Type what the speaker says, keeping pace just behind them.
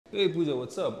Hey Pooja,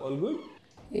 what's up? All good?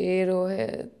 Hey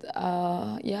Rohit,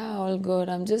 yeah, all good.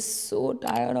 I'm just so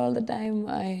tired all the time.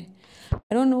 I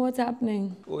don't know what's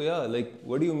happening. Oh yeah, like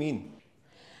what do you mean?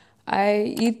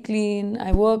 I eat clean,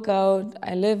 I work out,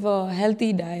 I live a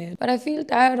healthy diet, but I feel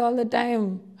tired all the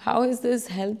time. How is this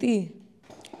healthy?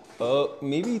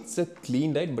 Maybe it's a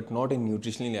clean diet but not a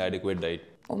nutritionally adequate diet.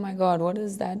 Oh my God, what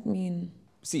does that mean?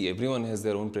 See, everyone has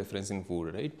their own preference in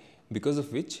food, right? Because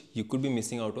of which you could be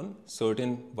missing out on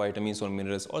certain vitamins or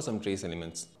minerals or some trace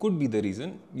elements. Could be the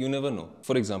reason, you never know.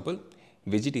 For example,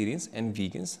 vegetarians and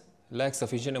vegans lack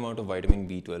sufficient amount of vitamin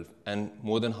B12 and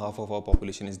more than half of our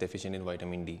population is deficient in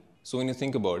vitamin D. So when you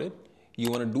think about it, you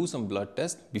want to do some blood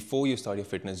test before you start your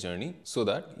fitness journey so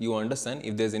that you understand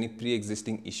if there's any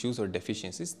pre-existing issues or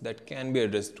deficiencies that can be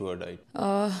addressed through a diet.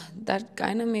 That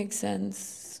kind of makes sense.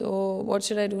 So, what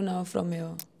should I do now from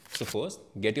here? So first,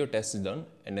 get your tests done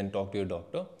and then talk to your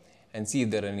doctor and see if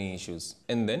there are any issues.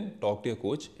 And then talk to your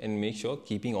coach and make sure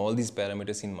keeping all these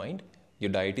parameters in mind,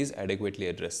 your diet is adequately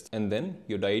addressed. And then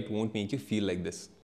your diet won't make you feel like this.